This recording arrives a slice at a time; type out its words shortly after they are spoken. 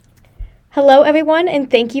Hello, everyone, and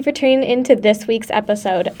thank you for tuning into this week's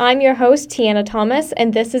episode. I'm your host, Tiana Thomas,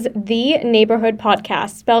 and this is The Neighborhood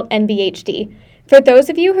Podcast, spelled NBHD. For those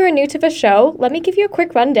of you who are new to the show, let me give you a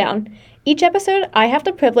quick rundown. Each episode, I have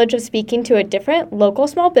the privilege of speaking to a different local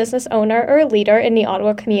small business owner or leader in the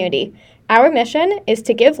Ottawa community. Our mission is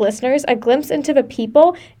to give listeners a glimpse into the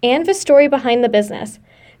people and the story behind the business.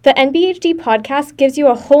 The NBHD podcast gives you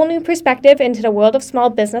a whole new perspective into the world of small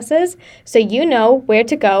businesses, so you know where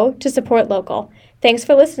to go to support local. Thanks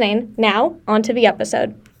for listening. Now, on to the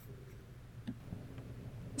episode.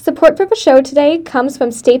 Support for the show today comes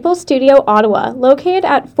from Staples Studio Ottawa. Located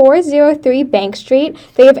at 403 Bank Street,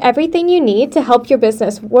 they have everything you need to help your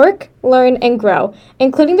business work, learn, and grow,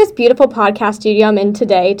 including this beautiful podcast studio I'm in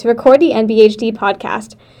today to record the NBHD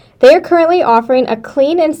podcast. They are currently offering a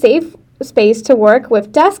clean and safe space to work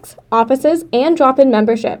with desks, offices, and drop-in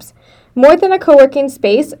memberships. More than a co-working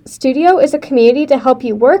space, Studio is a community to help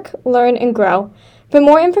you work, learn, and grow. For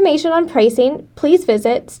more information on pricing, please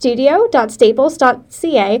visit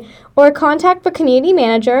studio.staples.ca or contact the community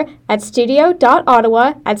manager at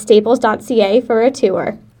studio.ottawa@staples.ca for a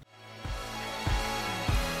tour.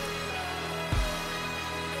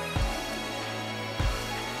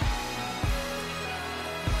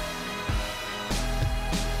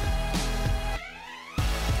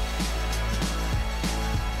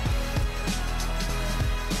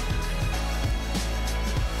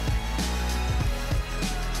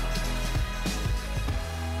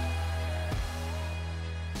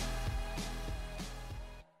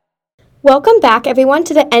 Welcome back, everyone,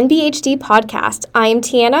 to the NBHD podcast. I am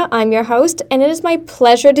Tiana, I'm your host, and it is my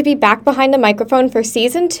pleasure to be back behind the microphone for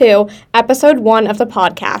Season 2, Episode 1 of the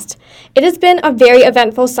podcast. It has been a very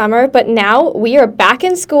eventful summer, but now we are back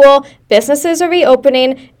in school, businesses are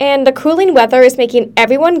reopening, and the cooling weather is making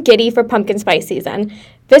everyone giddy for pumpkin spice season.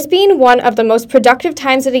 This being one of the most productive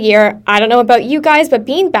times of the year, I don't know about you guys, but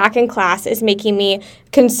being back in class is making me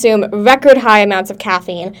consume record high amounts of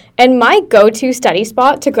caffeine. And my go-to study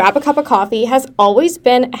spot to grab a cup of coffee has always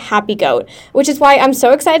been Happy Goat, which is why I'm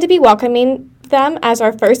so excited to be welcoming them as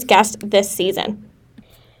our first guest this season.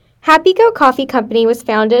 Happy Goat Coffee Company was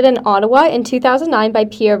founded in Ottawa in 2009 by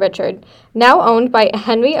Pierre Richard. Now owned by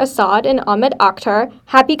Henry Assad and Ahmed Akhtar,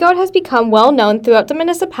 Happy Goat has become well known throughout the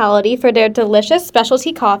municipality for their delicious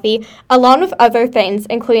specialty coffee, along with other things,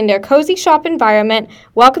 including their cozy shop environment,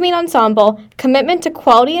 welcoming ensemble, commitment to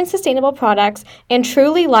quality and sustainable products, and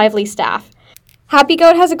truly lively staff. Happy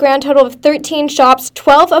Goat has a grand total of 13 shops,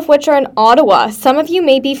 12 of which are in Ottawa. Some of you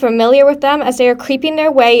may be familiar with them as they are creeping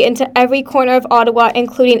their way into every corner of Ottawa,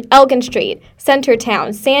 including Elgin Street,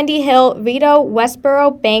 Centertown, Sandy Hill, Rideau,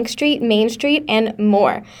 Westboro, Bank Street, Main Street, and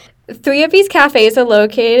more. 3 of these cafes are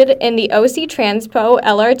located in the OC Transpo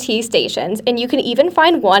LRT stations, and you can even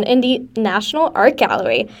find one in the National Art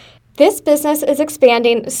Gallery. This business is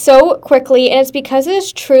expanding so quickly, and it's because it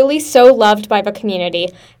is truly so loved by the community.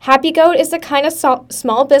 Happy Goat is the kind of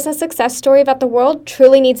small business success story that the world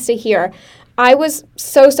truly needs to hear. I was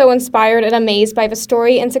so inspired and amazed by the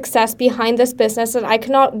story and success behind this business that I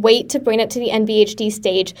could not wait to bring it to the NBHD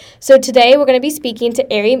stage. So today we're going to be speaking to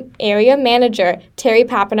area manager Terry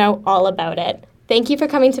Papineau all about it. Thank you for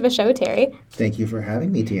coming to the show, Terry. Thank you for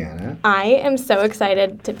having me, Tiana. I am so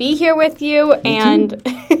excited to be here with you, and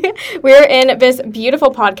we're in this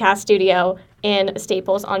beautiful podcast studio in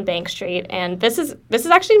Staples on Bank Street, and this is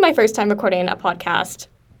actually my first time recording a podcast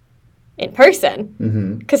in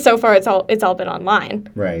person, because so far it's all been online.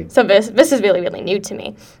 Right. So this is really new to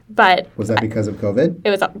me. But was that because of COVID?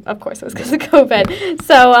 It was, of course, it was because of COVID.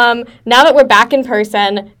 So now that we're back in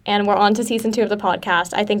person and we're on to Season 2 of the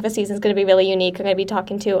podcast, I think the season's going to be really unique. I'm going to be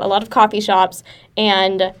talking to a lot of coffee shops,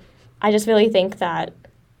 and I just really think that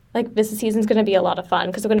this season's going to be a lot of fun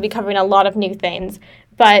because we're going to be covering a lot of new things.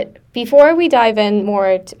 But before we dive in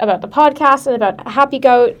more about the podcast and about Happy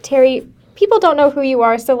Goat, Terry, people don't know who you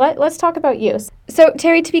are, so let's talk about you. So,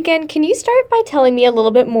 Terry, to begin, can you start by telling me a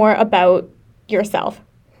little bit more about yourself?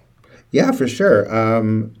 Yeah, for sure.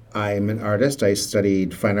 I'm an artist. I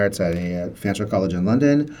studied fine arts at a Fanshawe College in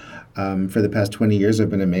London. For the past 20 years, I've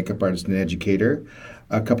been a makeup artist and educator.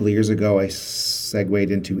 A couple of years ago, I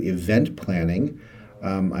segued into event planning.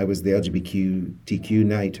 I was the LGBTQ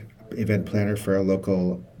night event planner for a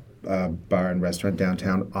local bar and restaurant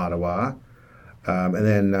downtown Ottawa. And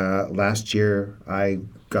then last year, I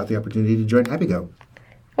got the opportunity to join Happy Goat.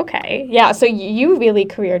 Okay. Yeah, so you really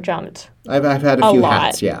career jumped. I've had a few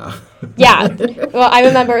hats, yeah. Yeah. Well, I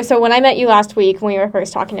remember, so when I met you last week when we were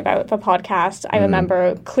first talking about the podcast, I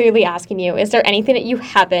remember clearly asking you, is there anything that you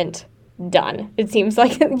haven't done. It seems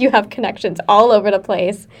like you have connections all over the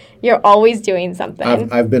place. You're always doing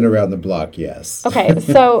something. I've been around the block, yes. Okay,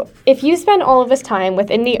 so if you spend all of this time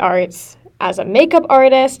within the arts as a makeup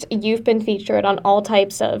artist, you've been featured on all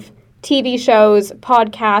types of TV shows,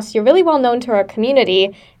 podcasts, you're really well known to our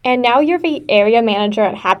community, and now you're the area manager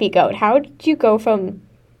at Happy Goat. How did you go from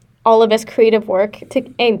all of this creative work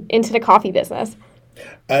into the coffee business?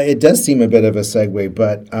 It does seem a bit of a segue,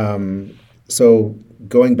 but so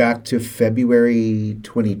going back to February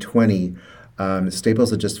 2020, Staples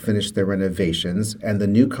had just finished their renovations, and the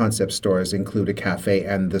new concept stores include a cafe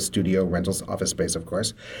and the studio rentals office space, of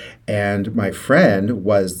course. And my friend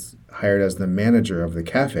was hired as the manager of the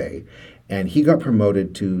cafe, and he got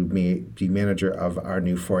promoted to be manager of our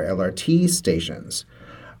new 4 LRT stations.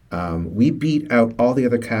 We beat out all the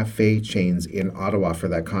other cafe chains in Ottawa for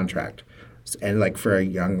that contract. And like for a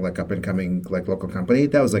young, like up and coming, like local company,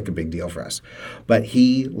 that was like a big deal for us. But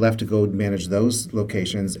he left to go manage those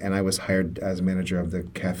locations, and I was hired as manager of the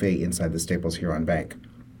cafe inside the Staples Huron Bank.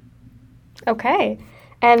 Okay.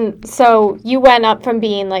 And so you went up from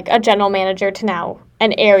being like a general manager to now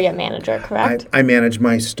an area manager, correct? I manage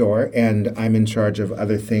my store, and I'm in charge of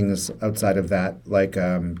other things outside of that, like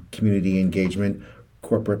community engagement,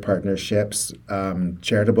 corporate partnerships,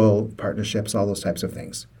 charitable partnerships, all those types of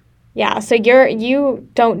things. Yeah, so you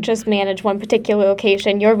don't just manage one particular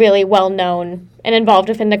location. You're really well known and involved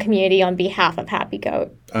within the community on behalf of Happy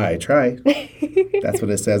Goat. I try. That's what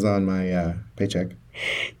it says on my paycheck.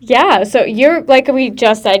 Yeah, so you're, like we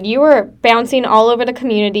just said, you were bouncing all over the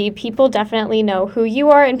community. People definitely know who you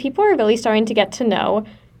are, and people are really starting to get to know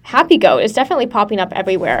Happy Goat. It's definitely popping up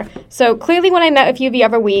everywhere. So clearly when I met with you the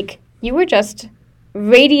other week, you were just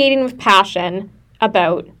radiating with passion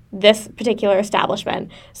about this particular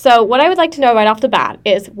establishment. So what I would like to know right off the bat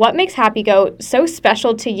is what makes Happy Goat so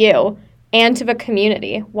special to you and to the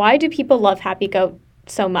community? Why do people love Happy Goat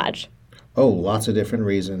so much? Oh, lots of different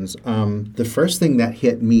reasons. The first thing that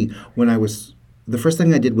hit me the first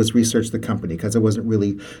thing I did was research the company, because I wasn't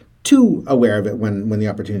really too aware of it when the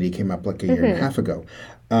opportunity came up like a year and a half ago.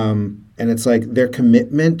 And it's like their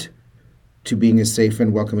commitment to being a safe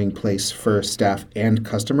and welcoming place for staff and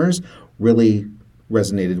customers really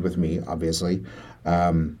resonated with me, obviously.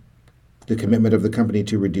 The commitment of the company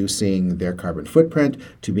to reducing their carbon footprint,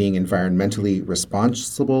 to being environmentally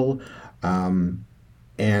responsible.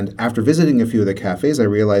 And after visiting a few of the cafes, I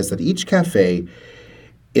realized that each cafe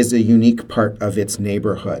is a unique part of its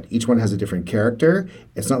neighborhood. Each one has a different character.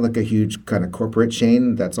 It's not like a huge kind of corporate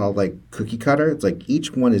chain that's all like cookie cutter. It's like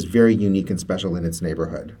each one is very unique and special in its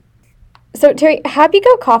neighborhood. So, Terry, Happy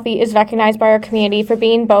Goat Coffee is recognized by our community for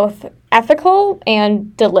being both ethical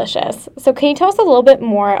and delicious. So can you tell us a little bit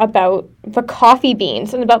more about the coffee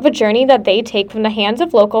beans and about the journey that they take from the hands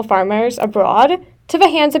of local farmers abroad to the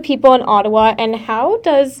hands of people in Ottawa, and how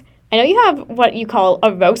does, I know you have what you call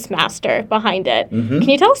a roast master behind it. Mm-hmm. Can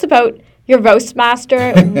you tell us about your roast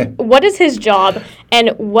master? What is his job,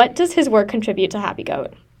 and what does his work contribute to Happy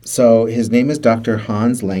Goat? So his name is Dr.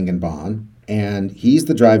 Hans Langenbaum, and he's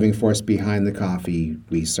the driving force behind the coffee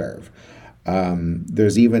we serve.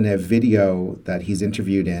 There's even a video that he's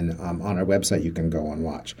interviewed in on our website you can go and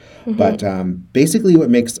watch. Mm-hmm. But basically what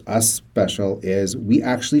makes us special is we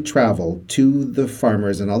actually travel to the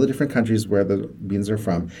farmers in all the different countries where the beans are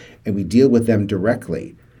from, and we deal with them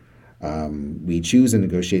directly. We choose and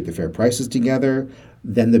negotiate the fair prices together.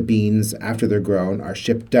 Then the beans, after they're grown, are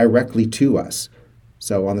shipped directly to us.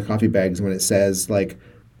 So on the coffee bags, when it says like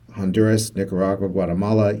Honduras, Nicaragua,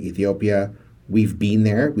 Guatemala, Ethiopia, we've been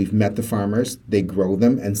there, we've met the farmers, they grow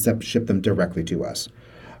them and ship them directly to us.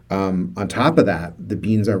 On top of that, the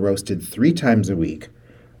beans are roasted 3 times a week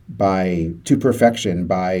to perfection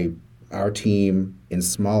by our team in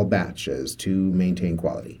small batches to maintain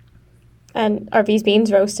quality. And are these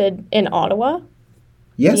beans roasted in Ottawa?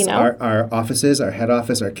 Yes, you know? Our offices, our head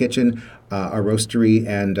office, our kitchen, our roastery,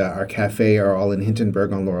 and our cafe are all in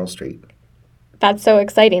Hintonburg on Laurel Street. That's so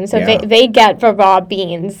exciting. So yeah. they get the raw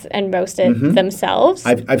beans and roast it themselves?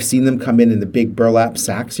 I've seen them come in the big burlap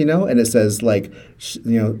sacks, and it says like,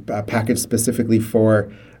 packaged specifically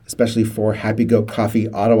especially for Happy Goat Coffee,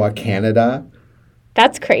 Ottawa, Canada.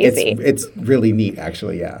 That's crazy. It's really neat,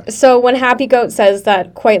 actually, yeah. So when Happy Goat says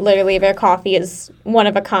that quite literally their coffee is one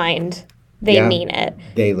of a kind, they mean it.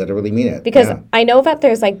 They literally mean it. Because I know that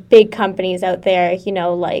there's like big companies out there,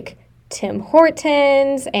 like Tim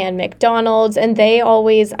Hortons and McDonald's, and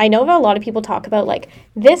I know that a lot of people talk about like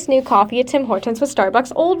this new coffee at Tim Hortons was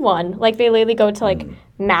Starbucks' old one. Like they literally go to like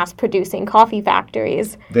mass producing coffee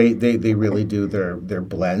factories. They really do their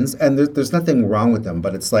blends, and there's nothing wrong with them,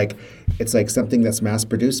 but it's like something that's mass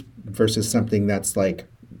produced versus something that's like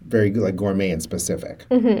very like gourmet and specific.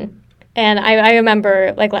 Mm-hmm. And I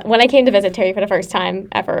remember, like, when I came to visit Terry for the first time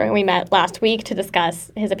ever, and we met last week to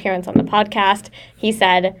discuss his appearance on the podcast, he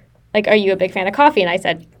said, like, are you a big fan of coffee? And I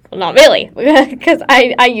said, well, not really, because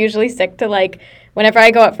I usually stick to, like, whenever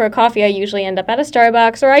I go out for a coffee, I usually end up at a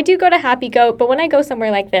Starbucks, or I do go to Happy Goat, but when I go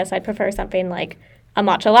somewhere like this, I'd prefer something like a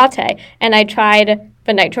matcha latte. And I tried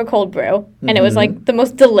the Nitro Cold Brew, and it was, like, the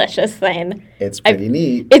most delicious thing. It's pretty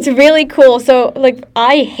neat. It's really cool. So, like,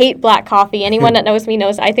 I hate black coffee. Anyone that knows me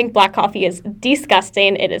knows I think black coffee is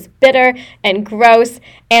disgusting. It is bitter and gross.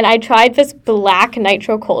 And I tried this black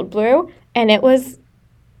Nitro Cold Brew, and it was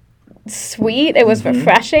sweet. It was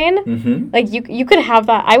refreshing. Like, you could have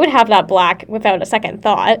that. I would have that black without a second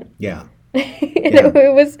thought. Yeah.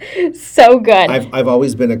 It was so good. I've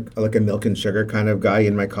always been a milk and sugar kind of guy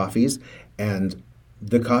in my coffees, and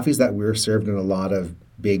the coffees that we're served in a lot of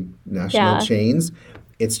big national chains,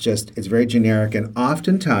 it's very generic, and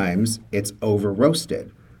oftentimes it's over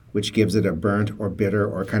roasted, which gives it a burnt or bitter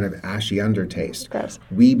or kind of ashy undertaste. Gross.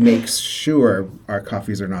 We make sure our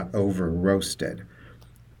coffees are not over roasted,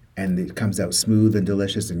 and it comes out smooth and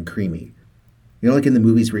delicious and creamy. You know, like in the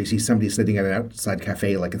movies where you see somebody sitting at an outside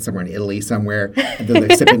cafe, like it's somewhere in Italy somewhere, and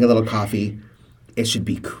they're sipping a little coffee. It should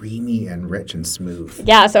be creamy and rich and smooth.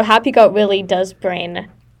 Yeah, so Happy Goat really does bring,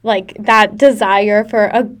 like, that desire for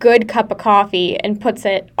a good cup of coffee and puts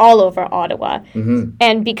it all over Ottawa.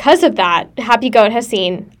 And because of that, Happy Goat has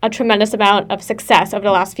seen a tremendous amount of success over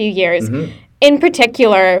the last few years. In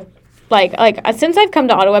particular, like since I've come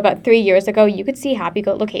to Ottawa about 3 years ago, you could see Happy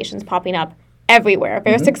Goat locations popping up everywhere.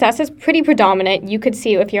 Their success is pretty predominant. You could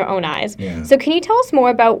see it with your own eyes. Yeah. So can you tell us more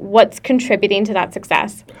about what's contributing to that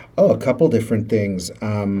success? Oh, a couple different things.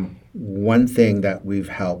 One thing that we've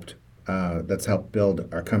helped, that's helped build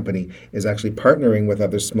our company, is actually partnering with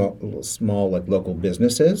other small like local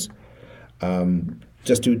businesses,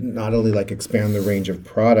 just to not only like expand the range of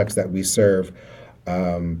products that we serve,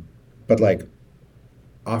 but like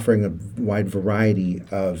offering a wide variety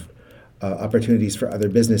of opportunities for other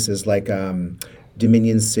businesses, like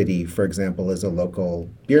Dominion City, for example, is a local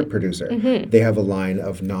beer producer. They have a line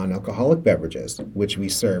of non-alcoholic beverages, which we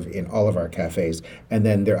serve in all of our cafes, and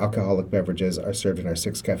then their alcoholic beverages are served in our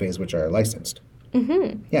 6 cafes, which are licensed.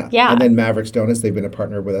 Yeah. And then Mavericks Donuts, they've been a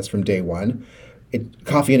partner with us from day one.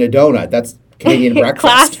 Coffee and a donut, that's Canadian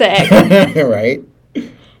breakfast. Classic. Right?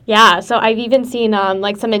 Yeah, so I've even seen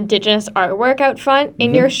like some Indigenous artwork out front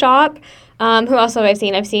in your shop. Who else have I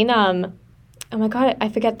seen? I've seen, oh my God, I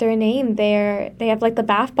forget their name. They have like the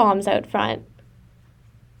bath bombs out front.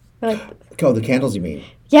 Oh, the candles you mean?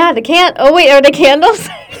 Yeah, oh wait, are they candles?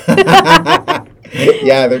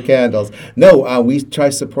 Yeah, they're candles. No, we try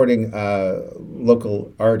supporting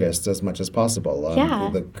local artists as much as possible.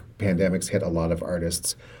 The pandemic's hit a lot of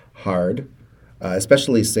artists hard,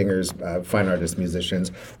 especially singers, fine artists,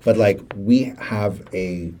 musicians. But like we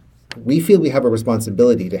feel we have a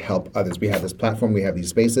responsibility to help others. We have this platform, we have these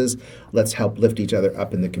spaces. Let's help lift each other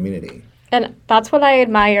up in the community. And that's what I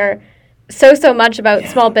admire so much about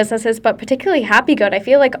small businesses, but particularly Happy Goat. I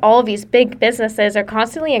feel like all of these big businesses are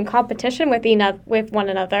constantly in competition with one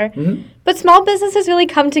another. But small businesses really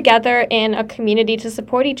come together in a community to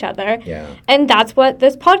support each other. Yeah. And that's what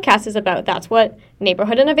this podcast is about. That's what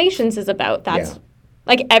Neighborhood Innovations is about. That's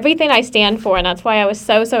like everything I stand for, and that's why I was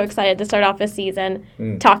so excited to start off this season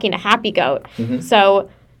talking to Happy Goat. So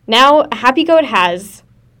now Happy Goat has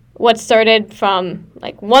what started from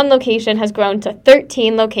like one location has grown to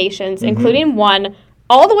 13 locations, including one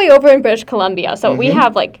all the way over in British Columbia. So we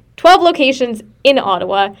have like 12 locations in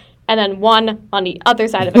Ottawa and then one on the other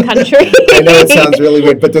side of the country. I know it sounds really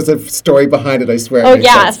weird, but there's a story behind it, I swear. Oh,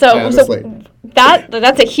 yeah. So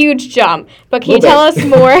that's a huge jump. But can you tell us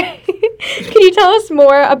more? Can you tell us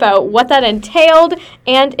more about what that entailed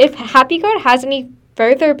and if Happy Goat has any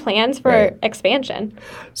further plans for expansion?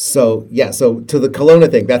 So to the Kelowna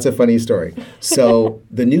thing, that's a funny story. So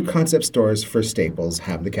the new concept stores for Staples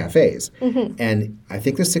have the cafes. And I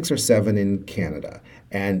think there's 6 or 7 in Canada.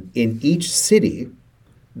 And in each city,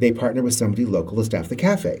 they partner with somebody local to staff the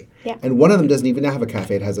cafe. Yeah. And one of them doesn't even have a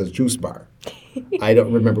cafe, it has a juice bar. I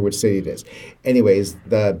don't remember which city it is. Anyways,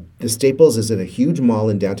 the Staples is in a huge mall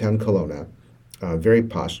in downtown Kelowna, very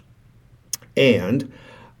posh. And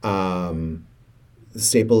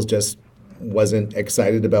Staples just wasn't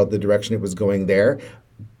excited about the direction it was going there,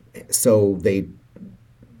 so they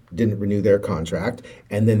didn't renew their contract.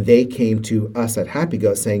 And then they came to us at Happy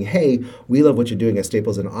Goat saying, hey, we love what you're doing at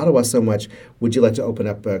Staples in Ottawa so much. Would you like to open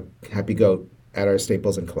up a Happy Goat at our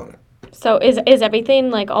Staples in Kelowna? So is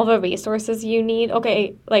everything, like all the resources you need,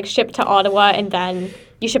 okay, like shipped to Ottawa and then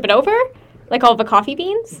you ship it over? Like all the coffee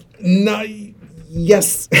beans? No,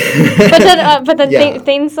 Yes. But then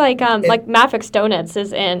things like Mavericks Donuts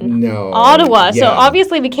is in Ottawa, so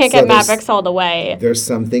obviously we can't get Mavericks all the way. There's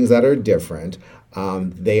some things that are different.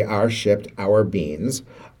 They are shipped our beans,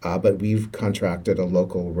 but we've contracted a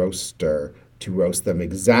local roaster to roast them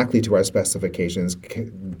exactly to our specifications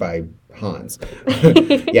by Hans.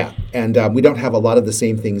 Yeah, and we don't have a lot of the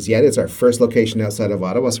same things yet. It's our first location outside of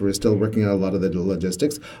Ottawa, so we're still working on a lot of the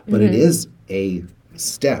logistics, but it is a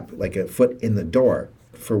step, like a foot in the door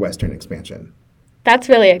for Western expansion. That's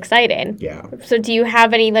really exciting. Yeah. So do you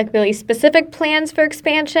have any really specific plans for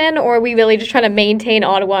expansion, or are we really just trying to maintain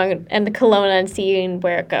Ottawa and the Kelowna and seeing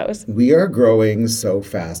where it goes? We are growing so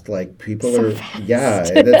fast. People are, yeah,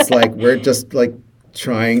 it's we're just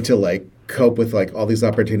trying to cope with all these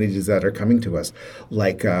opportunities that are coming to us.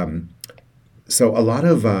 So a lot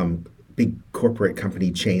of big corporate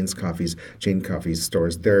company chain coffee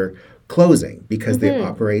stores, they're closing because they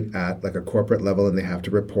operate at a corporate level and they have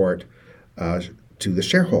to report to the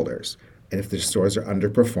shareholders. And if the stores are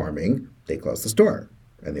underperforming, they close the store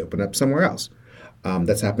and they open up somewhere else.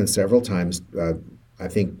 That's happened several times. I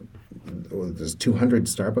think there's 200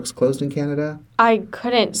 Starbucks closed in Canada. I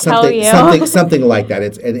couldn't tell you. Something like that.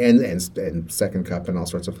 It's and Second Cup and all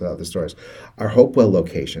sorts of other stores. Our Hopewell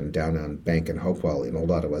location down on Bank and Hopewell in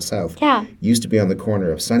Old Ottawa South used to be on the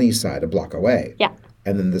corner of Sunnyside, a block away. Yeah.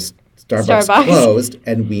 And then the Starbucks closed,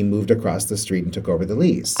 and we moved across the street and took over the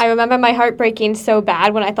lease. I remember my heart breaking so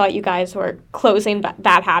bad when I thought you guys were closing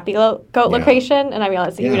that Happy Goat location, and I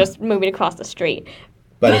realized that you were just moving across the street.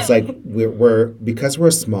 But it's we're because we're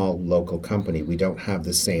a small local company, we don't have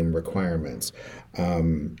the same requirements,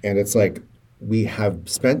 and it's we have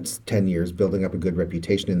spent 10 years building up a good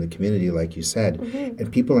reputation in the community, like you said,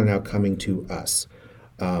 and people are now coming to us.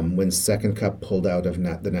 When Second Cup pulled out of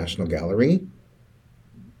the National Gallery,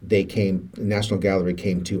 the National Gallery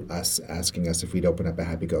came to us asking us if we'd open up a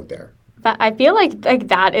Happy Goat there. I feel like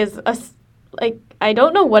that is I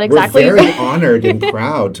don't know what exactly. We're very honored and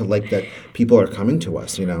proud to that people are coming to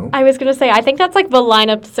us, I was going to say, I think that's the line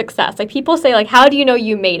of success. People say, how do you know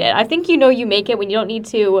you made it? I think you know you make it when you don't need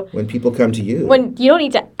to. When people come to you. When you don't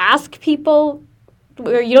need to ask people,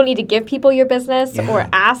 or you don't need to give people your business or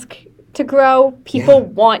ask to grow. People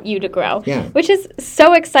want you to grow, which is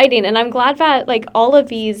so exciting. And I'm glad that all of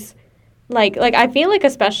these, I feel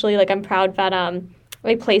especially I'm proud that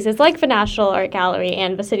places like the National Art Gallery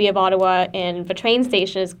and the City of Ottawa and the train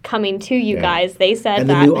station is coming to you guys. They said and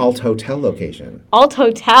that. And the new Alt Hotel location. Alt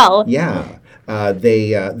Hotel? Yeah.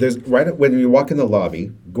 There's when you walk in the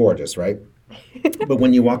lobby, gorgeous, right? But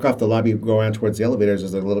when you walk off the lobby, go around towards the elevators,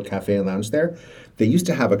 there's a little cafe and lounge there. They used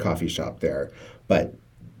to have a coffee shop there, but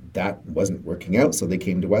that wasn't working out, so they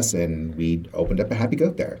came to us and we opened up a Happy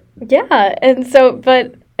Goat there. Yeah, and so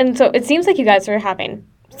it seems like you guys are having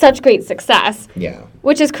such great success. Yeah.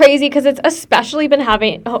 Which is crazy because it's especially been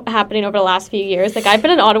happening over the last few years. I've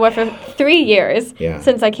been in Ottawa for 3 years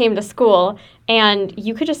since I came to school, and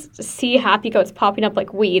you could just see Happy Goats popping up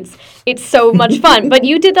like weeds. It's so much fun. But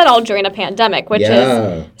you did that all during a pandemic, which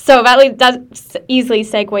is so that easily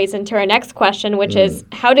segues into our next question, which is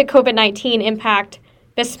how did COVID-19 impact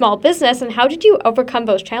this small business, and how did you overcome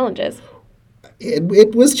those challenges?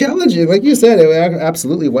 It was challenging, like you said. It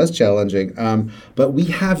absolutely was challenging. But we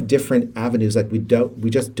have different avenues. We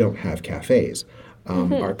just don't have cafes.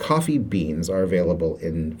 Our coffee beans are available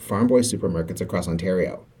in Farm Boy supermarkets across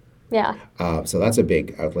Ontario. Yeah. So that's a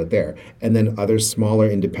big outlet there, and then other smaller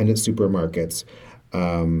independent supermarkets.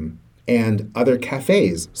 And other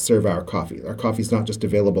cafes serve our coffee. Our coffee's not just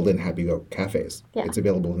available in Happy Goat cafes. Yeah. It's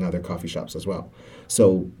available in other coffee shops as well.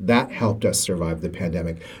 So that helped us survive the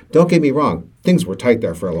pandemic. Don't get me wrong. Things were tight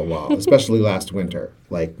there for a little while, especially last winter.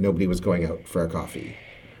 Nobody was going out for a coffee.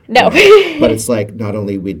 No. But it's not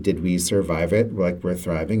only did we survive it, we're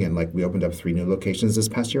thriving, and we opened up 3 new locations this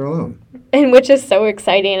past year alone. And which is so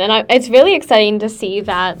exciting. And it's really exciting to see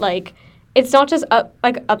that, it's not just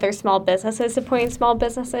other small businesses supporting small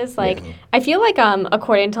businesses. I feel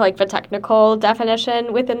according to the technical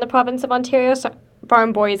definition within the province of Ontario,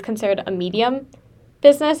 Farm Boy is considered a medium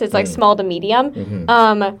business. It's small to medium.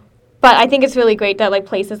 Mm-hmm. But I think it's really great that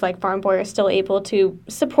places like Farm Boy are still able to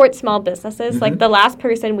support small businesses. Mm-hmm. The last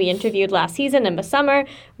person we interviewed last season in the summer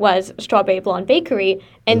was Strawberry Blonde Bakery,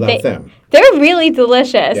 and they're really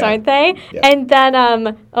delicious, aren't they? Yeah. And then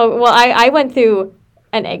I went through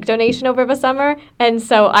an egg donation over the summer, and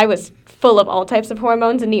so I was full of all types of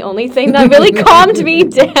hormones, and the only thing that really calmed me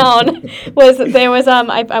down was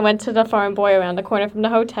I went to the Farm Boy around the corner from the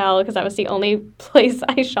hotel because that was the only place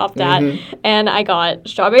I shopped at, and I got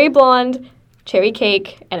Strawberry Blonde cherry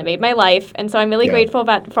cake, and it made my life. And so I'm really grateful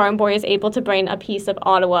that Farm Boy is able to bring a piece of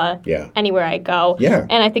Ottawa anywhere I go. Yeah.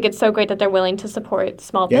 And I think it's so great that they're willing to support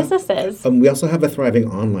small businesses. We also have a thriving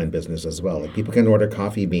online business as well. Like people can order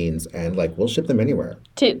coffee beans and like we'll ship them anywhere.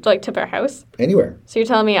 To their house? Anywhere. So you're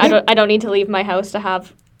telling me I don't need to leave my house to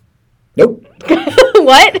have... Nope.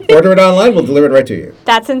 What? Order it online, we'll deliver it right to you.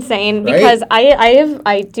 That's insane because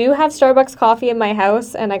I do have Starbucks coffee in my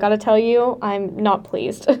house, and I gotta tell you, I'm not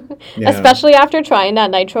pleased. Especially after trying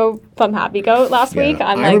that nitro from Happy Goat last week.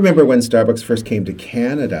 I remember when Starbucks first came to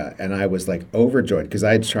Canada, and I was like overjoyed because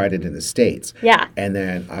I had tried it in the States. Yeah. And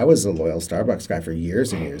then I was a loyal Starbucks guy for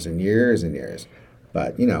years and years and years and years.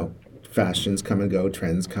 But, you know, fashions come and go,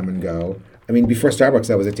 trends come and go. I mean, before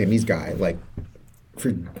Starbucks, I was a Timmy's guy, like,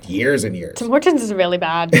 for years and years. Tim Hortons is really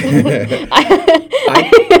bad. You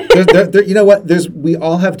know what? We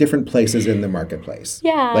all have different places in the marketplace.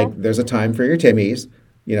 Yeah. Like, there's a time for your Timmy's,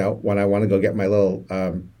 you know, when I want to go get my little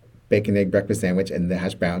bacon, egg breakfast sandwich and the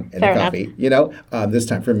hash brown and the coffee. You know, there's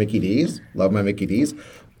time for Mickey D's. Love my Mickey D's.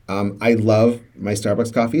 I love my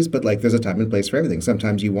Starbucks coffees, but, like, there's a time and place for everything.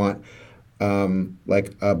 Sometimes you want...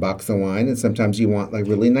 like a box of wine, and sometimes you want like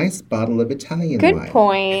really nice bottle of Italian wine. Good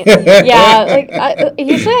point. Yeah, like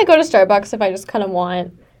usually I go to Starbucks if I just kind of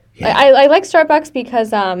want. Yeah. I like Starbucks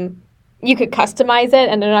because you could customize it,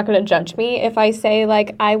 and they're not going to judge me if I say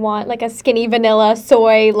like I want like a skinny vanilla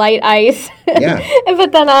soy light ice. Yeah.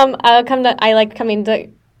 But then I like coming to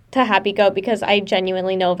Happy Goat because I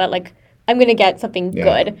genuinely know that like I'm going to get something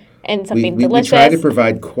good and something delicious. We try to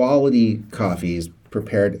provide quality coffees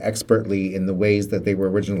prepared expertly in the ways that they were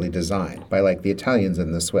originally designed by like the Italians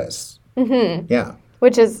and the Swiss. Mm-hmm. Yeah.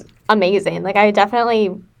 Which is amazing. Like I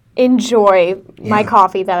definitely enjoy my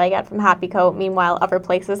coffee that I get from Happy Goat. Meanwhile, other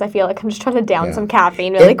places I feel like I'm just trying to down some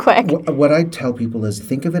caffeine really quick. What I tell people is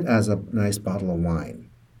think of it as a nice bottle of wine.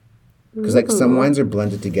 Because like some wines are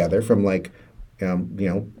blended together from like,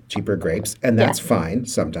 cheaper grapes, and that's fine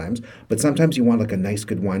sometimes. But sometimes you want like a nice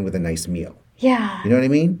good wine with a nice meal. Yeah. You know what I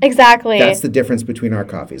mean? Exactly. That's the difference between our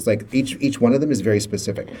coffees. Like each one of them is very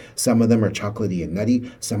specific. Some of them are chocolatey and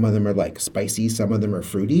nutty. Some of them are like spicy. Some of them are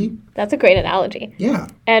fruity. That's a great analogy. Yeah.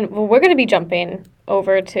 And we're going to be jumping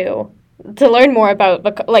over to learn more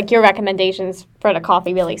about like your recommendations for the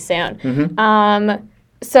coffee really soon. Mm-hmm.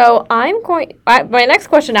 So my next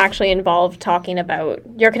question actually involved talking about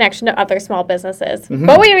your connection to other small businesses. Mm-hmm.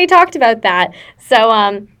 But we already talked about that. So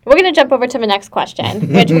we're going to jump over to the next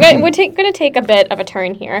question, which we're going to take a bit of a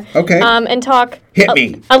turn here. Okay. And talk... Hit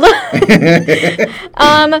me.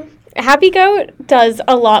 Happy Goat does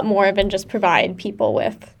a lot more than just provide people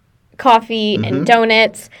with coffee and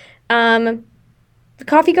donuts.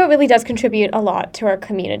 Coffee Goat really does contribute a lot to our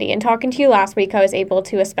community. And talking to you last week, I was able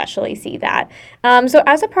to especially see that. So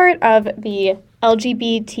as a part of the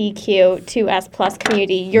LGBTQ2S plus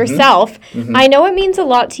community yourself, I know it means a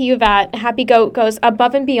lot to you that Happy Goat goes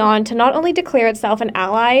above and beyond to not only declare itself an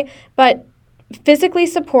ally, but physically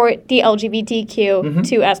support the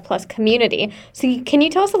LGBTQ2S plus community. So can you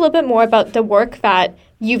tell us a little bit more about the work that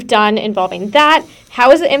you've done involving that? How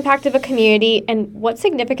has it impacted the community, and what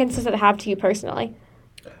significance does it have to you personally?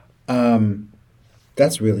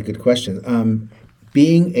 That's a really good question.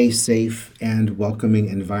 Being a safe and welcoming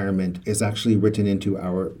environment is actually written into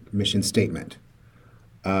our mission statement.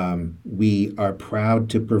 We are proud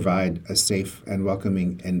to provide a safe and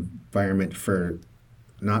welcoming environment for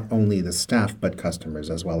not only the staff, but customers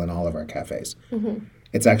as well in all of our cafes. Mm-hmm.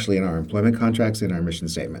 It's actually in our employment contracts, in our mission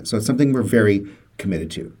statement. So it's something we're very committed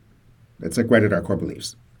to. It's like right at our core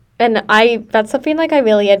beliefs. And that's something like I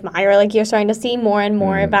really admire. Like you're starting to see more and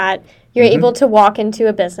more that you're able to walk into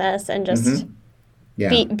a business and just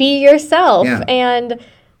be yourself. Yeah. And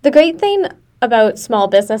the great thing about small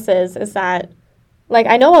businesses is that, like,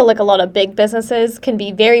 I know like a lot of big businesses can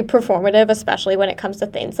be very performative, especially when it comes to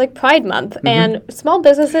things like Pride Month. And small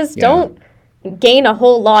businesses don't gain a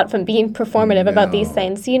whole lot from being performative about these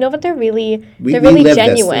things. So you know that they're really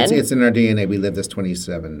genuine. It's in our DNA. We live this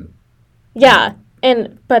 27. Yeah.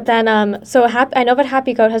 But then, I know that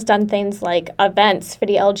Happy Goat has done things like events for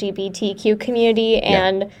the LGBTQ community,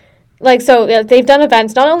 and they've done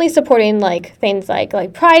events not only supporting like things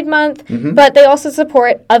like Pride Month, but they also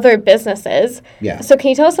support other businesses. Yeah. So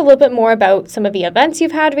can you tell us a little bit more about some of the events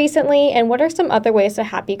you've had recently, and what are some other ways that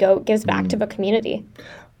Happy Goat gives back to the community?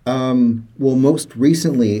 Well, most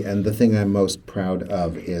recently, and the thing I'm most proud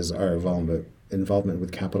of is our involvement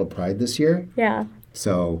with Capital Pride this year. Yeah.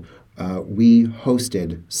 So we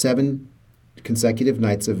hosted 7 consecutive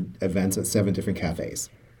nights of events at 7 different cafes,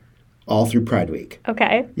 all through Pride Week.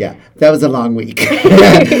 Okay. Yeah, that was a long week.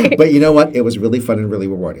 But you know what? It was really fun and really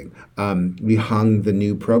rewarding. We hung the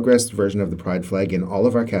new Progress version of the Pride flag in all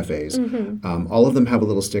of our cafes. All of them have a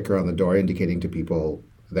little sticker on the door indicating to people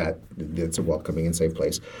that it's a welcoming and safe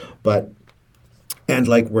place. And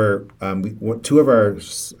like two of our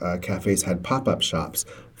cafes had pop-up shops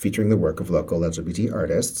featuring the work of local LGBT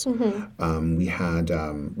artists. We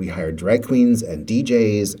hired drag queens and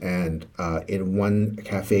DJs, and in one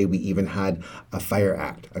cafe we even had a fire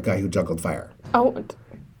act, a guy who juggled fire. Oh,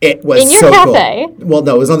 it was in your so cafe? Cool. Well,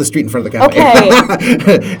 no, it was on the street in front of the cafe.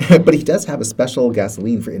 Okay. But he does have a special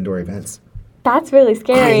gasoline for indoor events. That's really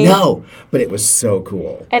scary. I know, but it was so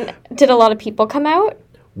cool. And did a lot of people come out?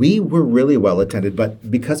 We were really well attended, but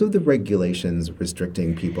because of the regulations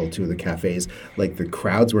restricting people to the cafes, like the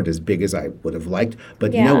crowds weren't as big as I would have liked.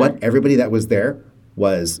 But you know what? Everybody that was there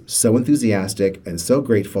was so enthusiastic and so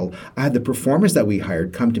grateful. I had the performers that we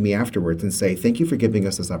hired come to me afterwards and say, thank you for giving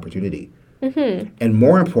us this opportunity. And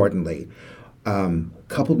more importantly, a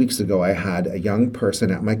couple weeks ago, I had a young person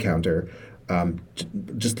at my counter.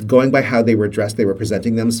 Just going by how they were dressed, they were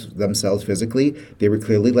presenting themselves physically. They were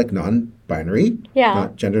clearly like non-binary,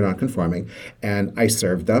 not gender non-conforming. And I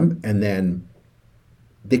served them, and then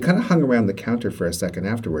they kind of hung around the counter for a second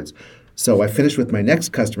afterwards. So I finished with my next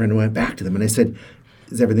customer and I went back to them and I said,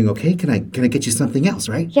 "Is everything okay? Can I get you something else,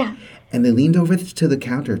 right?" Yeah. And they leaned over to the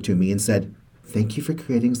counter to me and said, "Thank you for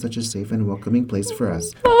creating such a safe and welcoming place for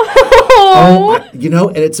us."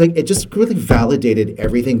 And it's like it just really validated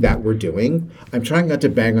everything that we're doing. I'm trying not to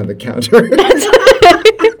bang on the counter.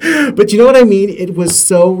 But you know what I mean? It was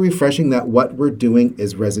so refreshing that what we're doing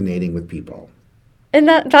is resonating with people. And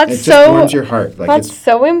that's it just warms your heart. Like that's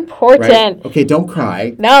so important. Right? Okay, don't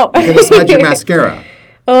cry. No. You're going to smudge your mascara.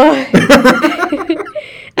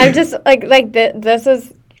 I'm just this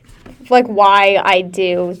is like why I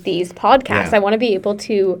do these podcasts. I want to be able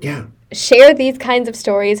to share these kinds of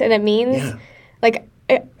stories, and it means like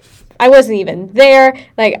I wasn't even there.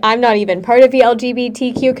 Like I'm not even part of the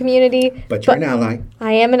LGBTQ community. But you're an ally.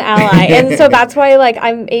 I am an ally, and so that's why like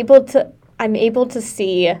I'm able to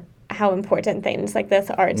see how important things like this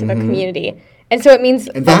are to the community. And so it means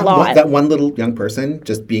a lot. That one little young person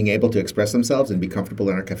just being able to express themselves and be comfortable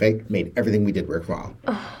in our cafe made everything we did worthwhile.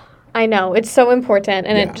 I know. It's so important,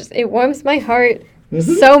 and it warms my heart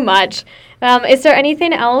so much. Is there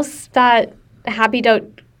anything else that Happy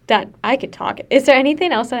Goat, that I could talk, is there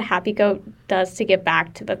anything else that Happy Goat does to give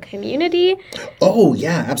back to the community? Oh,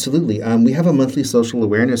 yeah, absolutely. We have a monthly social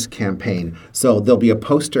awareness campaign. So there'll be a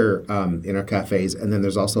poster in our cafes, and then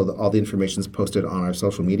there's also all the information is posted on our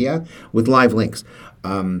social media with live links.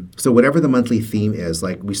 So whatever the monthly theme is,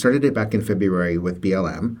 like we started it back in February with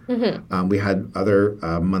BLM. We had other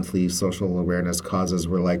monthly social awareness causes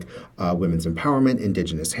were like women's empowerment,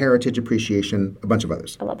 Indigenous heritage appreciation, a bunch of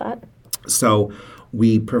others. I love that. So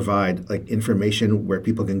we provide like information where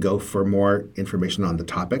people can go for more information on the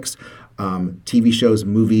topics. TV shows,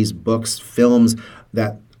 movies, books, films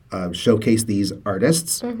that showcase these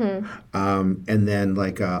artists. And then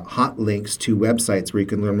like hot links to websites where you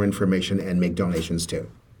can learn more information and make donations too.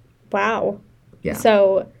 Wow. Yeah.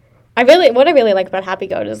 So what I really like about Happy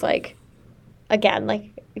Goat is like, again,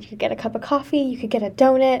 like you could get a cup of coffee, you could get a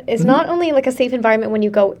donut. It's not only like a safe environment when you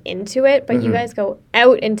go into it, but you guys go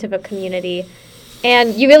out into the community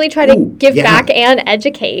and you really try to give back and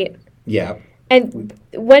educate. Yeah. And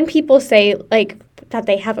when people say like that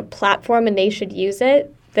they have a platform and they should use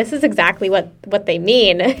it, this is exactly what they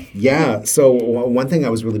mean. Yeah. So one thing I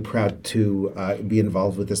was really proud to be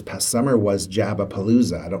involved with this past summer was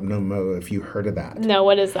Jabapalooza. I don't know if you heard of that. No,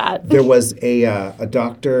 what is that? There was a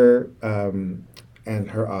doctor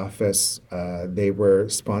and her office. They were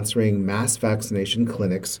sponsoring mass vaccination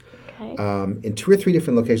clinics in 2 or 3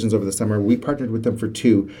 different locations over the summer. We partnered with them for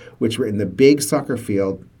 2, which were in the big soccer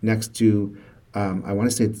field next to, I want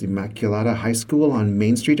to say it's Immaculata High School on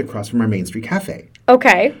Main Street across from our Main Street Cafe.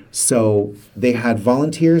 Okay. So they had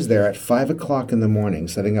volunteers there at 5 o'clock in the morning,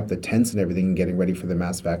 setting up the tents and everything and getting ready for the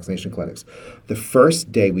mass vaccination clinics. The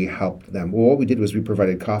first day we helped them, well, what we did was we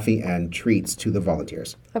provided coffee and treats to the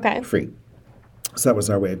volunteers. Okay. Free. So that was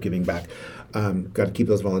our way of giving back. Got to keep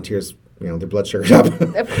those volunteers, their blood sugar up.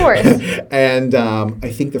 Of course. And I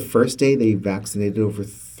think the first day they vaccinated over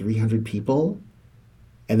 300 people.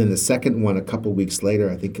 And then the second one, a couple weeks later,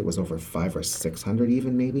 I think it was over 500 or 600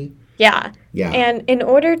 even maybe. Yeah. Yeah. And in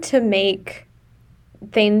order to make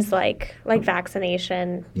things like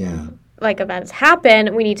vaccination, like events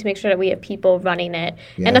happen, we need to make sure that we have people running it.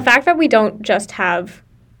 Yeah. And the fact that we don't just have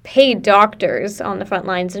paid doctors on the front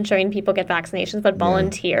lines ensuring people get vaccinations, but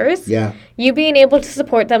volunteers. Yeah. You being able to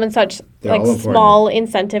support them in such They're all important. small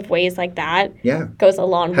incentive ways like that goes a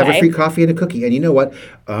long Have way. a free coffee and a cookie. And you know what?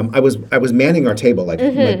 I was manning our table like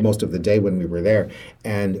most of the day when we were there,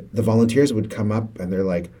 and the volunteers would come up and they're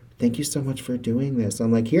like, "Thank you so much for doing this."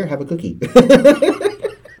 I'm like, "Here, have a cookie."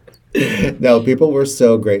 No, people were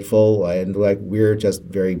so grateful, and like we're just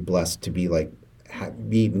very blessed to be like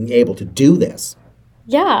being able to do this.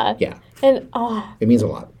 Yeah. Yeah. And it means a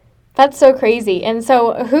lot. That's so crazy. And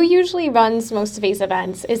so who usually runs most of these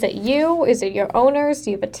events? Is it you? Is it your owners?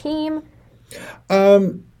 Do you have a team?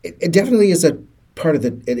 It definitely is a part of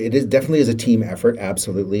it is definitely is a team effort.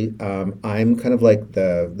 Absolutely. I'm kind of like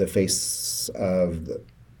the face of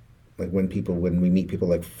like when we meet people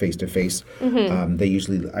like face to face. I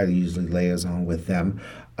usually liaison with them.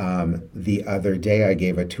 The other day, I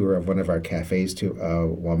gave a tour of one of our cafes to a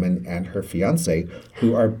woman and her fiance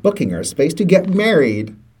who are booking our space to get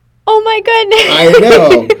married. Oh my goodness!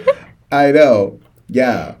 I know.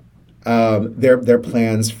 Yeah, their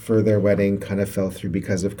plans for their wedding kind of fell through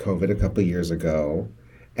because of COVID a couple of years ago,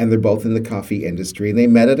 and they're both in the coffee industry. And they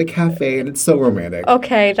met at a cafe, and it's so romantic.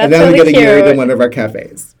 Okay, that's and now really they're getting cute. married in one of our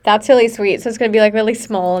cafes. That's really sweet. So it's going to be like really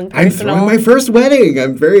small and personal. I'm throwing my first wedding.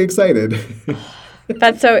 I'm very excited.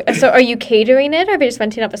 That's so. So are you catering it, or are they just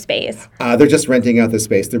renting up a space? They're just renting out the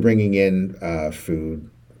space. They're bringing in food.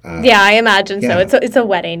 Yeah, I imagine so. It's a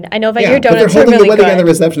wedding. I know that your but they're donuts are holding really the wedding good. and the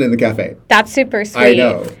reception in the cafe. That's super sweet. I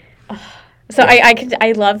know. So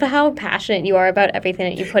I love how passionate you are about everything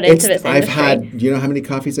that you put into this industry. Do you know how many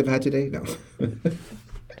coffees I've had today? No.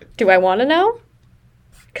 Do I want to know?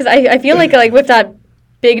 Because I feel like with that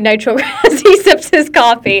big nitro grass, he sips his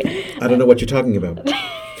coffee. I don't know what you're talking about.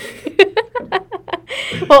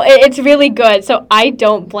 Well, it's really good, so I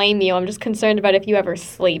don't blame you. I'm just concerned about if you ever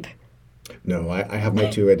sleep. No, I have my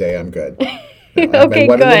 2 a day. I'm good. No, I Okay, have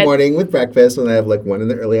one in the good. morning with breakfast, and I have like one in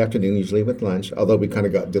the early afternoon, usually with lunch, although we kind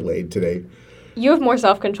of got delayed today. You have more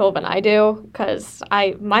self-control than I do, because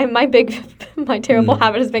my terrible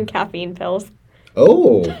habit has been caffeine pills.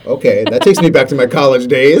 Oh, okay. That takes me back to my college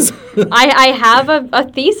days. I have a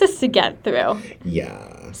thesis to get through. Yeah.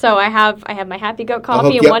 So I have my Happy Goat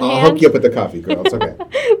coffee in one hand. I'll hook you up with the coffee, girl. It's okay.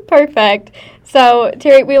 Perfect. So,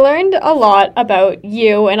 Terry, we learned a lot about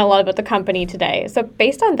you and a lot about the company today. So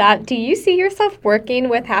based on that, do you see yourself working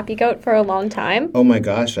with Happy Goat for a long time? Oh my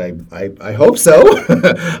gosh, I hope so.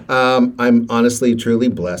 I'm honestly, truly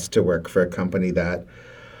blessed to work for a company that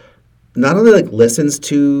not only like listens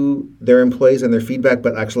to their employees and their feedback,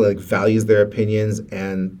 but actually like values their opinions,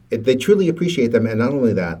 and they truly appreciate them. And not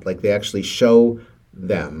only that, like they actually show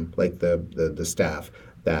them, like the staff,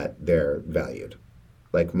 that they're valued.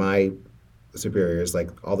 Like my superiors, like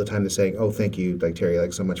all the time they're saying, "Oh, thank you, like Terry,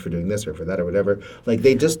 like so much for doing this or for that or whatever." Like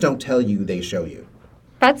they just don't tell you; they show you.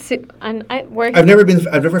 I've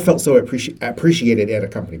never felt so appreciated at a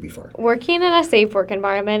company before. Working in a safe work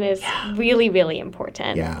environment is really, really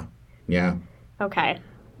important. Yeah. Okay.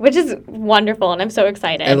 Which is wonderful, and I'm so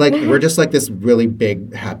excited. And like we're just like this really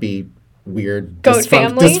big, happy, weird, Goat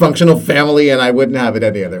family? dysfunctional family, and I wouldn't have it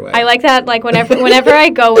any other way. I like that. Like whenever I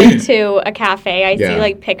go into a cafe, I see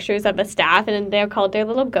like pictures of the staff, and they're called their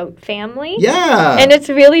little goat family. Yeah, and it's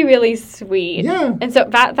really, really sweet. Yeah, and so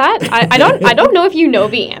I don't know if you know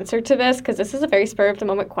the answer to this because this is a very spur of the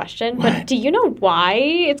moment question. What? But do you know why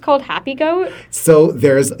it's called Happy Goat? So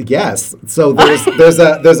there's an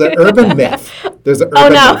urban myth. There's an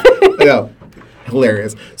urban myth. I know.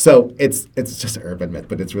 Hilarious. So it's just an urban myth,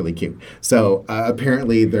 but it's really cute. So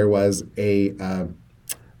apparently there was a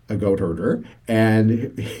goat herder,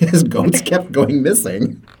 and his goats kept going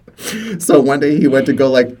missing. So one day he went to go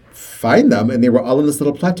like find them, and they were all on this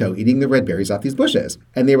little plateau eating the red berries off these bushes,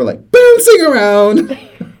 and they were like bouncing around.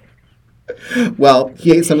 Well,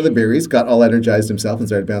 he ate some of the berries, got all energized himself, and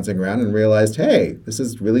started bouncing around and realized, hey, this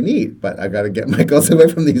is really neat, but I got to get my goats away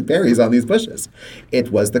from these berries on these bushes.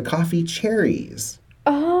 It was the coffee cherries.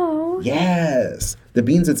 Oh. Yes. The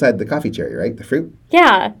beans inside the coffee cherry, right? The fruit?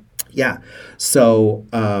 Yeah. Yeah. So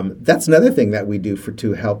that's another thing that we do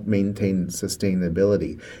to help maintain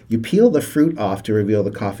sustainability. You peel the fruit off to reveal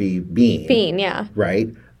the coffee bean. Bean, yeah. Right?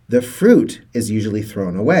 The fruit is usually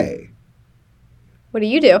thrown away. What do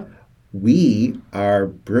you do? We are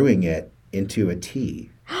brewing it into a tea.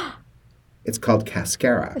 It's called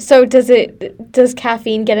cascara. So does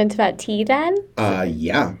caffeine get into that tea then?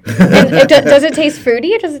 Yeah. And does it taste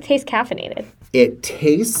fruity or does it taste caffeinated? It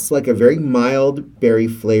tastes like a very mild berry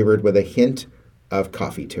flavored with a hint of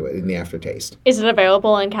coffee to it in the aftertaste. Is it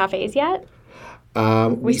available in cafes yet?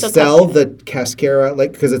 We still sell the cascara,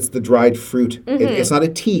 like, because it's the dried fruit. It's not a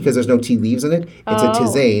tea because there's no tea leaves in it. It's a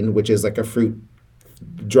tisane, which is like a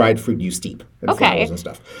dried fruit you steep and flowers and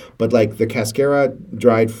stuff. But like the cascara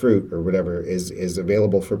dried fruit or whatever is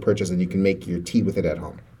available for purchase, and you can make your tea with it at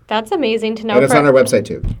home. That's amazing to know. And it's on our website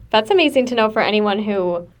too. That's amazing to know for anyone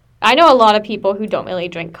who, I know a lot of people who don't really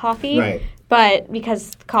drink coffee, right? But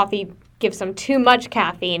because coffee gives them too much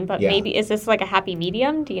caffeine, but maybe, is this like a happy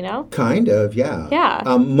medium? Do you know? Kind of, yeah.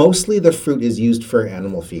 Yeah. Mostly the fruit is used for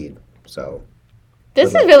animal feed, so.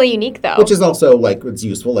 This is really unique, though. Which is also, like, it's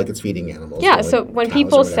useful, like it's feeding animals. Yeah, like so when cows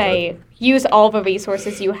people or whatever. say, use all the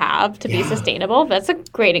resources you have to be sustainable, that's a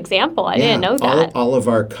great example. I didn't know that. All of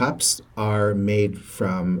our cups are made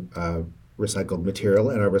from recycled material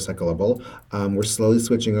and are recyclable. We're slowly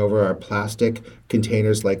switching over our plastic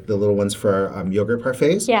containers, like the little ones for our yogurt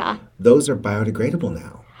parfaits. Yeah. Those are biodegradable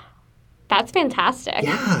now. That's fantastic.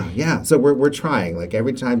 Yeah. So we're trying. Like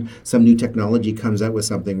every time some new technology comes out with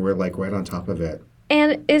something, we're like right on top of it.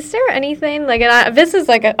 And is there anything, like, and this is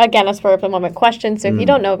like, again, a spur of the moment question, so if you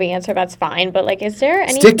don't know the answer, that's fine, but like, is there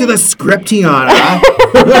anything? Stick to the script, Tiana.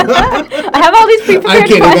 I have all these pre-prepared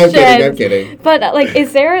questions. I'm kidding. But like,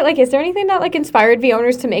 is there anything that like inspired the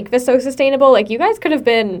owners to make this so sustainable? Like, you guys could have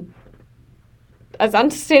been as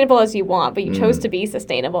unsustainable as you want, but you chose to be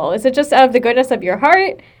sustainable. Is it just out of the goodness of your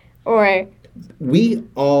heart, or? We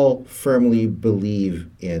all firmly believe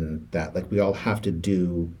in that. Like, we all have to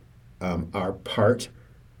do our part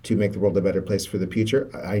to make the world a better place for the future.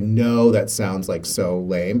 I know that sounds like so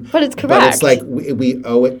lame. But it's correct. But it's like we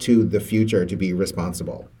owe it to the future to be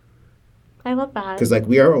responsible. I love that. Because like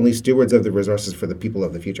we are only stewards of the resources for the people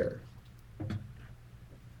of the future.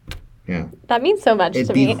 Yeah. That means so much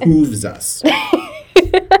to me. It behooves us.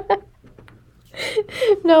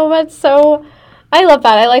 No, that's so... I love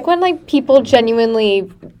that. I like when like people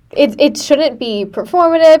genuinely... It shouldn't be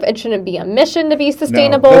performative. It shouldn't be a mission to be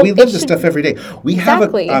sustainable. No, but we live this stuff every day. We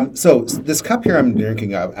Exactly. have so this cup here I'm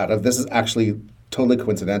drinking out of, this is actually totally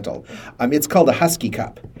coincidental. It's called a Husky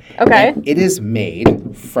cup. Okay. And it is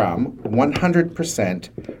made from 100%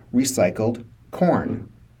 recycled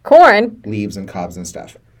corn. Corn? Leaves and cobs and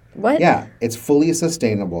stuff. What? Yeah, it's fully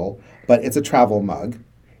sustainable, but it's a travel mug.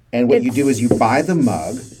 And what you do is you buy the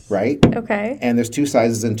mug, right? Okay. And there's 2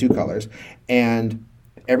 sizes and 2 colors. And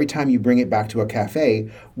every time you bring it back to a cafe,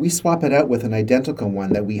 we swap it out with an identical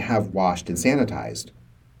one that we have washed and sanitized.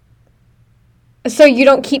 So you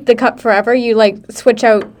don't keep the cup forever? You like switch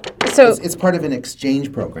out? So It's part of an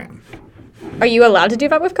exchange program. are you allowed to do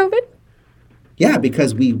that with COVID? Yeah,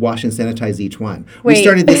 because we wash and sanitize each one. Wait. We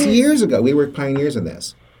started this years ago. We were pioneers in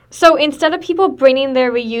this. So instead of people bringing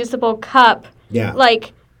their reusable cup, Yeah.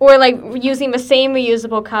 or using the same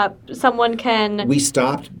reusable cup, someone can... We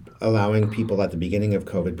stopped allowing people at the beginning of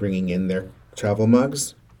COVID bringing in their travel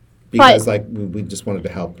mugs because we just wanted to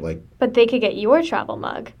help. But they could get your travel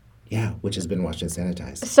mug. Yeah, which has been washed and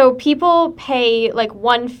sanitized. So people pay like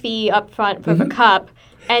one fee up front for the cup.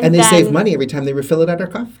 And then they save money every time they refill it at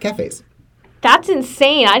our cafes. That's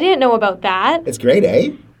insane. I didn't know about that. It's great,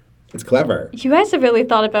 eh? It's clever. You guys have really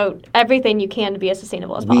thought about everything you can to be as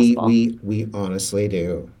sustainable as possible. We honestly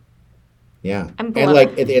do. Yeah. I'm blown. And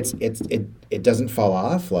like it doesn't fall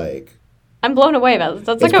off like. I'm blown away by this.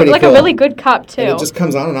 That's It's like pretty a cool. really good cup too. And it just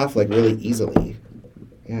comes on and off like really easily.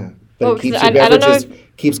 Yeah. But Oh, it keeps 'cause your I don't know beverages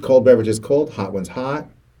keeps cold beverages cold, hot ones hot.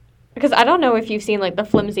 Because I don't know if you've seen like the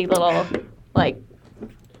flimsy little like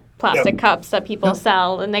plastic cups that people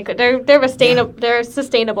sell, and they're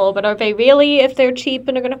sustainable, but are they really, if they're cheap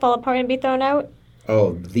and are going to fall apart and be thrown out?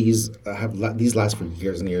 Oh, these last for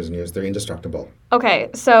years and years and years. They're indestructible.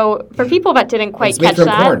 Okay, so for people that didn't quite It's made catch from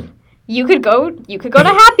that, corn. you could go to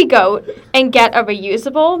Happy Goat and get a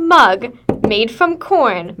reusable mug made from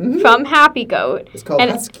corn from Happy Goat. It's called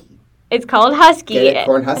Husky. It's called Husky. Get it?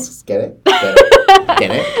 Corn husks. Get it? Get it?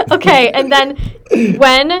 Get it? Okay, and then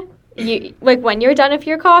when you're done with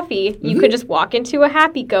your coffee, you could just walk into a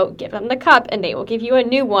Happy Goat, give them the cup, and they will give you a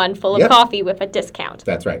new one full of coffee with a discount.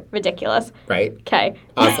 That's right. Ridiculous. Right? Okay.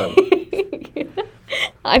 Awesome.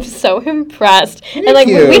 I'm so impressed. Thank and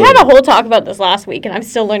you. we had a whole talk about this last week, and I'm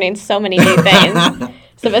still learning so many new things.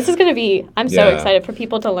 So this is going to be, I'm so excited for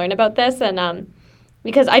people to learn about this, and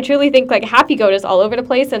because I truly think like Happy Goat is all over the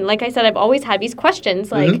place, and like I said, I've always had these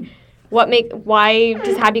questions like, why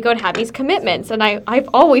does Happy Goat have these commitments? And I've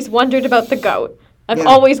always wondered about the goat. I've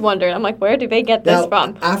always wondered. I'm like, where do they get this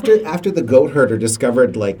from? After the goat herder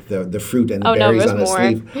discovered like the fruit and the berries on his more.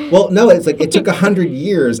 sleeve. Well, no, it's like it took 100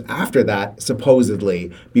 years after that,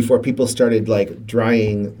 supposedly, before people started like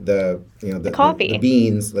drying the coffee, the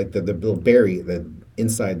beans, like the little berry, the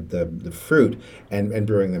inside the fruit, and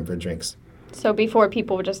brewing them for drinks. So before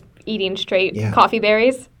people were just eating straight coffee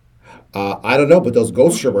berries? I don't know, but those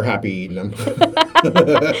ghosts sure were happy eating them.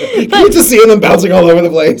 You're just seeing them bouncing all over the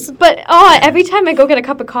place. But, every time I go get a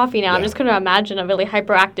cup of coffee now, I'm just going to imagine a really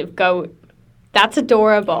hyperactive goat. That's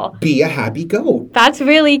adorable. Be a happy goat. That's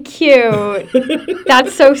really cute.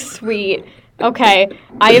 That's so sweet. Okay,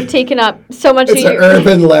 I have taken up so much of your... It's an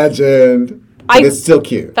urban legend, but it's still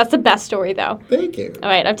cute. That's the best story, though. Thank you. All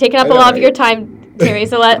right, I've taken up a lot of your time, Terry,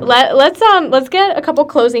 so let's get a couple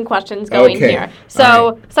closing questions going here.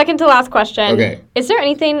 So, second to last question. Okay. Is there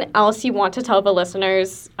anything else you want to tell the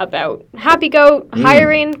listeners about Happy Goat,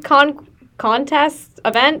 hiring, contests,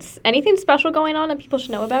 events, anything special going on that people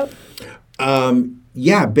should know about?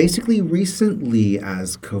 Basically recently,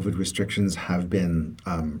 as COVID restrictions have been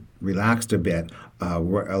relaxed a bit,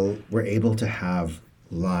 we're able to have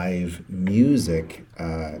live music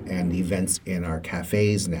and events in our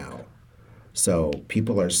cafes now. So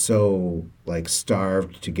people are so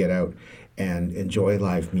starved to get out and enjoy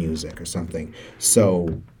live music or something.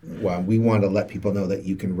 So we want to let people know that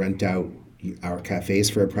you can rent out our cafes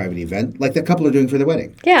for a private event, like the couple are doing for the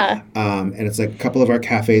wedding. Yeah. And it's a couple of our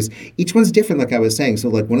cafes. Each one's different, like I was saying. So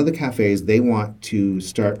one of the cafes, they want to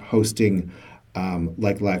start hosting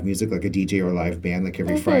live music, like a DJ or a live band, like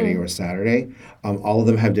every Friday or Saturday. All of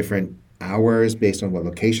them have different hours based on what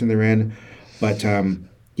location they're in. But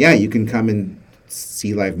you can come and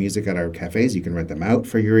see live music at our cafes. You can rent them out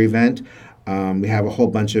for your event. We have a whole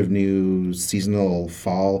bunch of new seasonal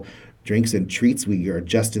fall drinks and treats. We are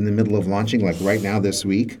just in the middle of launching, like right now this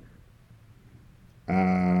week.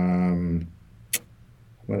 What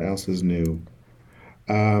else is new?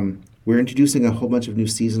 We're introducing a whole bunch of new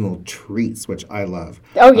seasonal treats, which I love.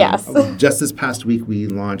 Oh, yes. Just this past week, we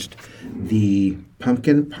launched the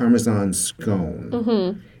pumpkin parmesan scone.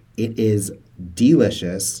 Mm-hmm. It is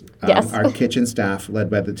delicious. Yes. Our kitchen staff, led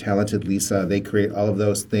by the talented Lisa, they create all of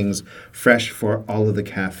those things fresh for all of the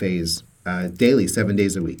cafes daily, 7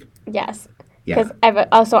 days a week. Yes. Yeah.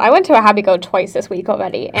 Because I went to a Happy Goat twice this week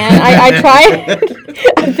already, and I tried.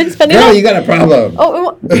 I've been spending. Girl, you got a problem.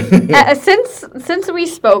 Since we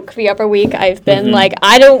spoke the other week, I've been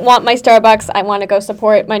I don't want my Starbucks. I want to go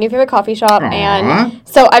support my new favorite coffee shop, and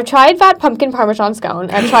so I've tried that pumpkin parmesan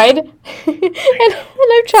scone. I've tried, and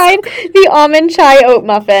I've tried the almond chai oat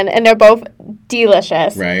muffin, and they're both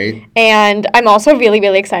delicious. Right. And I'm also really,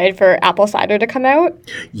 really excited for apple cider to come out.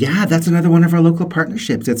 Yeah, that's another one of our local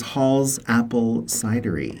partnerships. It's Hall's Apple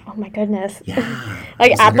Cidery. Oh my goodness. Yeah.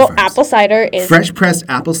 apple cider is fresh pressed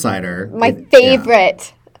apple cider. My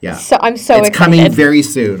favorite. Yeah. So I'm so excited. It's coming very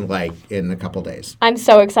soon, in a couple days. I'm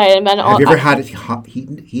so excited. Have you ever had it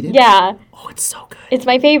heated? Yeah. Oh, it's so good. It's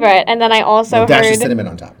my favorite. And then I also dash of cinnamon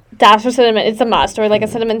on top. Dash of cinnamon. It's a must. Or a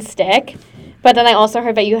cinnamon stick. But then I also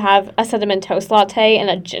heard that you have a cinnamon toast latte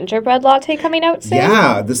and a gingerbread latte coming out soon.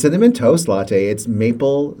 Yeah, the cinnamon toast latte, it's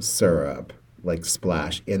maple syrup,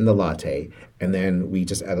 splash in the latte. And then we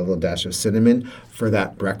just add a little dash of cinnamon for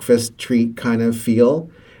that breakfast treat kind of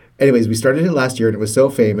feel. Anyways, we started it last year and it was so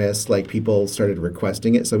famous, people started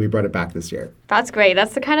requesting it. So we brought it back this year. That's great.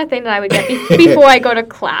 That's the kind of thing that I would get before I go to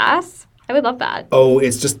class. I would love that. Oh,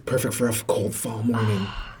 it's just perfect for a cold fall morning.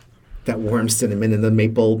 That warm cinnamon and the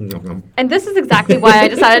maple. And this is exactly why I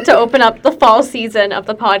decided to open up the fall season of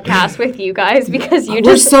the podcast with you guys, because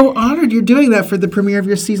We're so honored you're doing that for the premiere of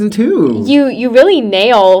your season 2. You really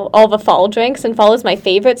nail all the fall drinks, and fall is my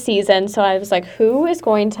favorite season, so I was like, who is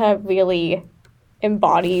going to really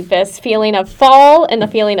embody this feeling of fall and the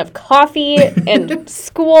feeling of coffee and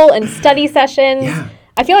school and study sessions? Yeah.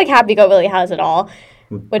 I feel like Happy Goat really has it all.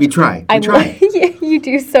 We try. You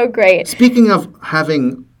do so great. Speaking of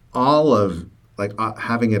having all of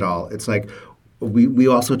having it all, it's we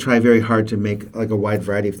also try very hard to make a wide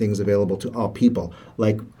variety of things available to all people,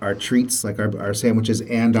 our treats, our sandwiches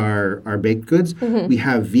and our baked goods. We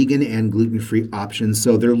have vegan and gluten-free options,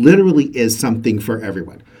 so there literally is something for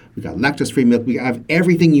everyone. We got lactose-free milk. We have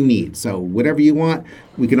everything you need, so whatever you want,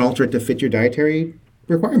 we can alter it to fit your dietary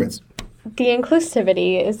requirements. The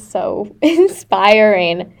inclusivity is so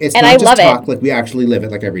inspiring, it's and not I just love talk, it. We actually live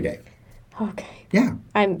it every day. Okay. Yeah.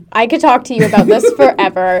 I could talk to you about this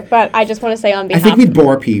forever, but I just want to say on behalf... I think we'd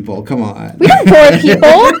bore people. Come on. We don't bore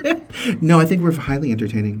people. No, I think we're highly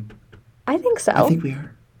entertaining. I think so. I think we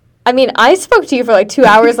are. I mean, I spoke to you for 2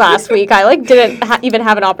 hours last week. I didn't even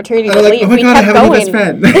have an opportunity to leave. Oh my God, I have going. a best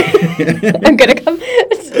friend. I'm going to come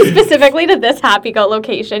specifically to this Happy Goat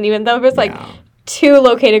location, even though there's 2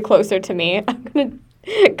 located closer to me. I'm going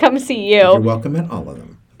to come see you. You're welcome at all of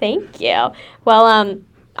them. Thank you. Well,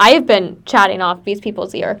 I have been chatting off these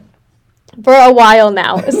people's ear for a while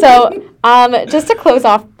now. So Just to close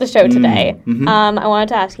off the show today, Mm-hmm. I wanted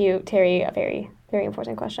to ask you, Terry, a very, very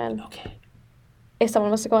important question. Okay. If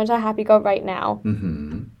someone was to go into a Happy Goat right now,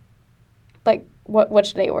 Mm-hmm. like, what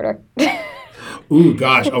should they order? Ooh,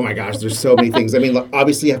 gosh. Oh, my gosh. There's so many things. I mean, look,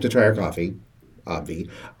 obviously you have to try our coffee.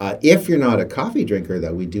 If you're not a coffee drinker,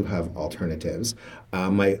 though, we do have alternatives.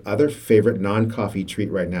 My other favorite non-coffee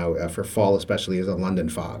treat right now, for fall especially, is a London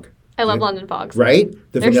Fog. I love London Fogs. Right?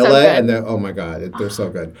 The They're so vanilla good. and the, oh my God, they're so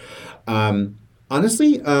good.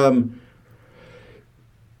 Honestly,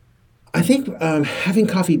 I think having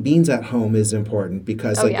coffee beans at home is important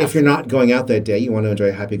because yes. if you're not going out that day, you want to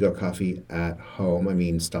enjoy Happy Go coffee at home. I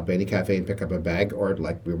mean, stop by any cafe and pick up a bag, or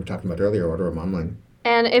like we were talking about earlier, order them online.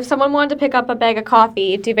 And if someone wanted to pick up a bag of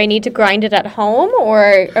coffee, do they need to grind it at home,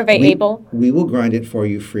 or are they able? We will grind it for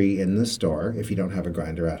you free in the store if you don't have a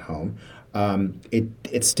grinder at home.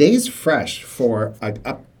 It stays fresh for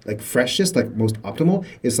freshest, like most optimal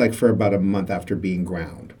is like for about a month after being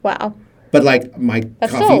ground. Wow. But like my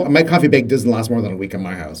still- coffee bag doesn't last more than a week in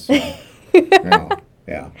my house. So,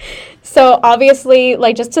 yeah. So obviously,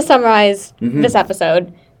 like, just to summarize Mm-hmm. this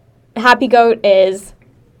episode, Happy Goat it's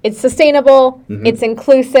sustainable, Mm-hmm. it's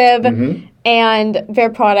inclusive, and their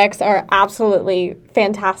products are absolutely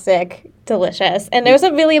fantastic, delicious. And there's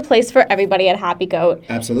really a place for everybody at Happy Goat.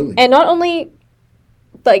 Absolutely. And not only,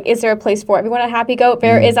 like, is there a place for everyone at Happy Goat,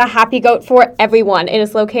 there Mm-hmm. is a Happy Goat for everyone. It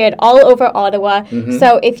is located all over Ottawa. Mm-hmm.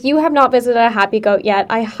 So if you have not visited a Happy Goat yet,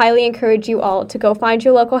 I highly encourage you all to go find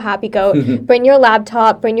your local Happy Goat, Mm-hmm. bring your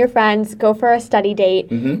laptop, bring your friends, go for a study date,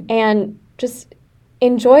 and just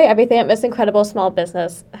enjoy everything that this incredible small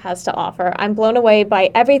business has to offer. I'm blown away by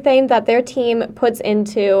everything that their team puts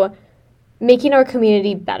into making our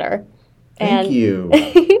community better. Thank you.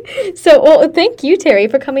 So, thank you, Terry,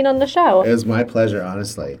 for coming on the show. It was my pleasure,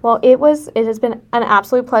 honestly. Well, it has been an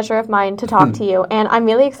absolute pleasure of mine to talk to you, and I'm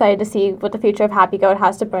really excited to see what the future of Happy Goat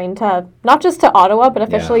has to bring to, not just to Ottawa, but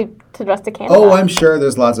officially to the rest of Canada. Oh, I'm sure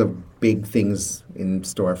there's lots of big things in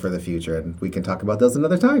store for the future, and we can talk about those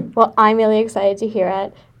another time. Well, I'm really excited to hear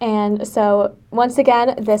it. And so, once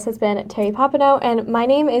again, this has been Terry Papineau, and my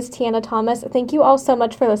name is Tiana Thomas. Thank you all so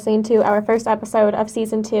much for listening to our first episode of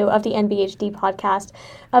Season 2 of the NBHD podcast.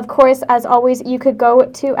 Of course, as always, you could go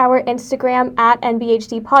to our Instagram at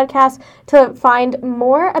NBHD podcast to find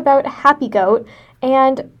more about Happy Goat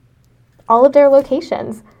and all of their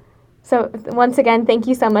locations. So, once again, thank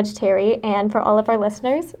you so much, Terry, and for all of our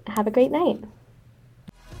listeners, have a great night.